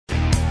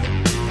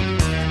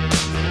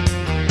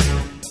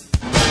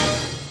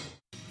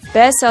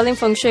Best-selling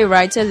feng shui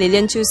writer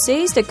Lillian Too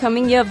says the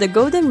coming year of the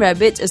golden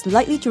rabbit is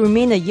likely to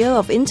remain a year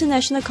of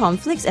international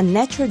conflicts and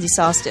natural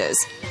disasters,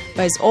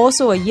 but it's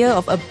also a year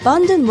of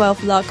abundant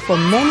wealth luck for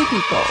many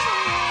people.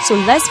 So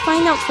let's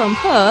find out from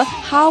her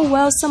how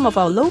well some of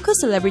our local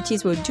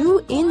celebrities will do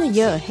in the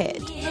year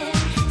ahead.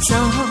 送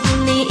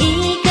你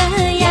一个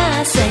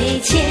压岁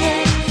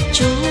钱，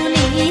祝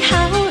你好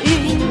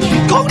运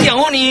年。够了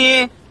哦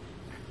你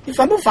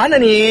烦不烦啊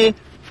你？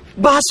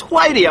巴士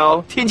坏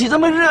了，天气这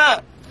么热，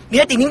你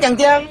还叮叮当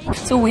当。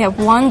So we have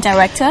one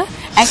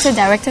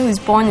actor-director who's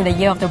born in the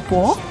year of the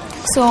boar.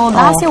 So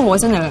last year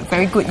wasn't a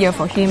very good year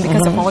for him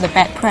because of all the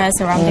bad press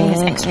surrounding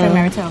his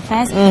extramarital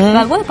affairs.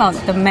 But what about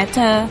the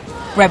Meta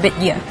Rabbit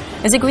year?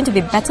 Is it going to be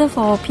better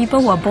for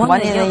people who are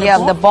born in the year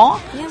of the boar?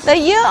 The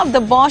year of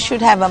the boar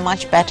should have a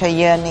much better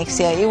year next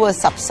year. It will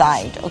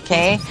subside,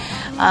 okay?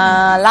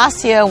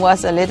 Last year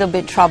was a little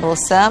bit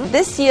troublesome.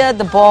 This year,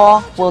 the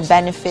boar will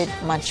benefit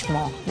much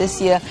more.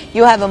 This year,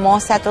 you have a more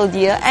settled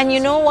year. And you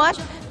know what?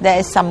 There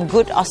is some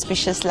good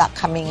auspicious luck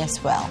coming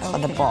as well for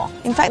the boar.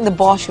 In fact, the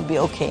boar should be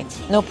okay.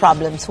 No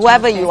problems.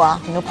 Whoever you are,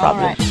 no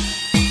problem. All right.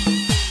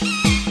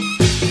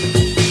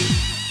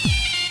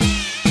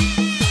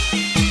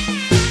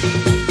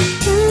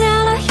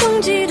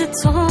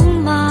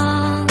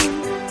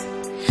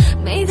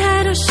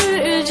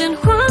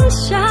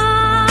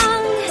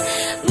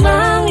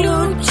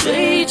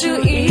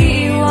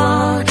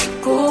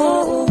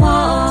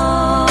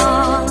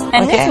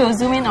 And next we'll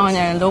zoom in on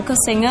a local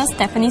singer,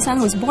 Stefanie Sun,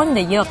 who's born in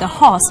the year of the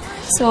horse.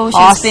 So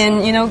she's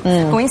been,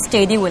 going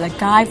steady with a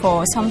guy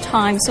for some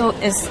time. So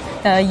is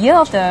the year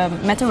of the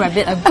Meta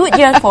Rabbit a good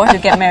year for her to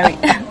get married?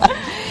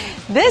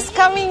 This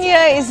coming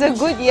year is a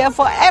good year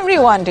for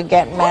everyone to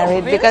get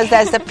married because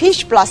there's the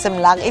peach blossom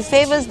luck. It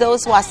favors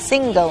those who are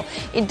single.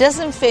 It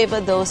doesn't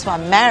favor those who are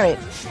married.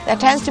 There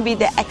tends to be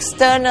the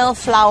external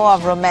flower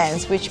of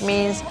romance, which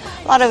means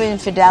a lot of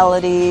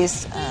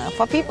infidelities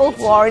for people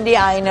who already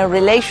are in a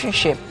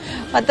relationship.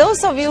 But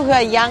those of you who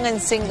are young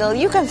and single,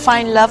 you can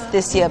find love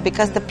this year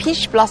because the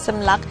peach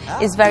blossom luck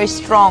is very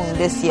strong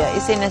this year.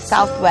 It's in the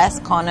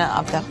southwest corner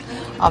of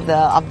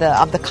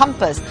the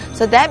compass.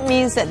 So that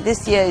means that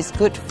this year is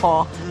good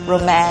for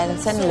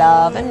romance and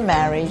love and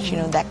marriage,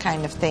 that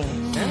kind of thing.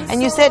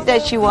 And you said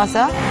that she was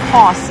a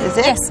horse, is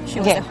it? Yes, she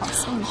was a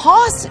horse.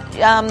 Horse,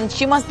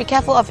 she must be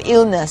careful of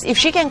illness. If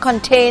she can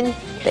contain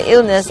the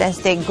illness and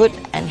stay good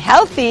and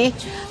healthy,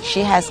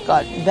 she has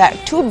got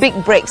two big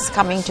breaks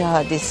coming to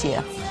her this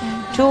year.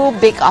 Two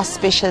big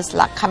auspicious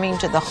luck coming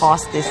to the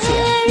horse this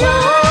year.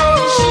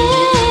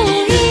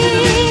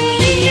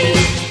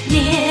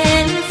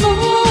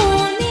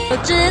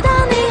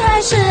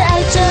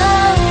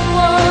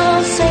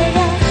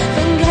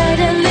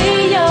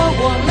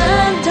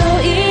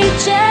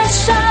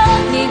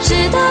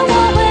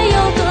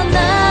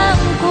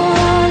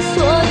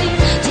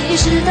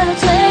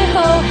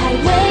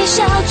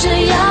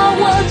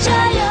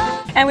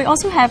 And we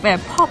also have a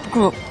pop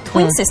group,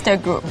 twin sister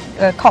group,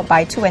 called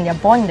By Two, and they're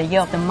born in the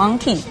year of the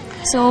monkey.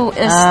 So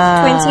is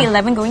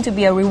 2011 going to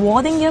be a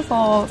rewarding year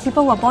for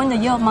people who are born in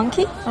the year of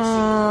monkey?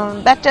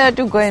 Better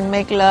to go and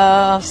make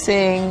love,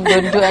 sing,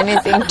 don't do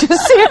anything too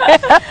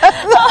serious.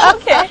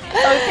 Okay.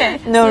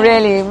 No,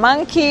 really.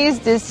 Monkeys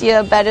this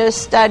year, better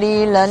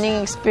study,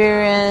 learning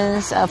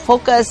experience,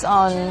 focus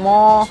on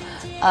more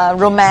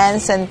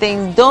romance and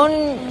things.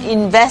 Don't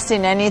invest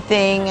in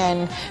anything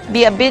and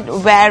be a bit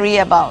wary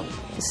about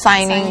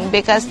signing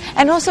because,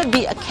 and also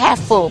be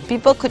careful.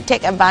 People could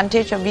take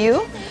advantage of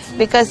you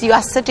because you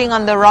are sitting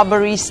on the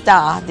robbery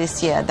star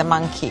this year, the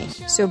monkey.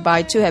 So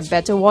By Two had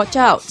better watch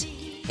out.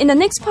 In the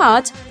next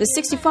part, the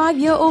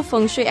 65-year-old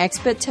feng shui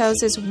expert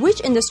tells us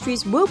which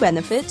industries will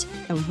benefit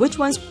and which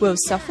ones will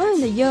suffer in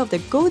the year of the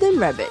golden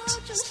rabbit.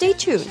 Stay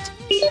tuned.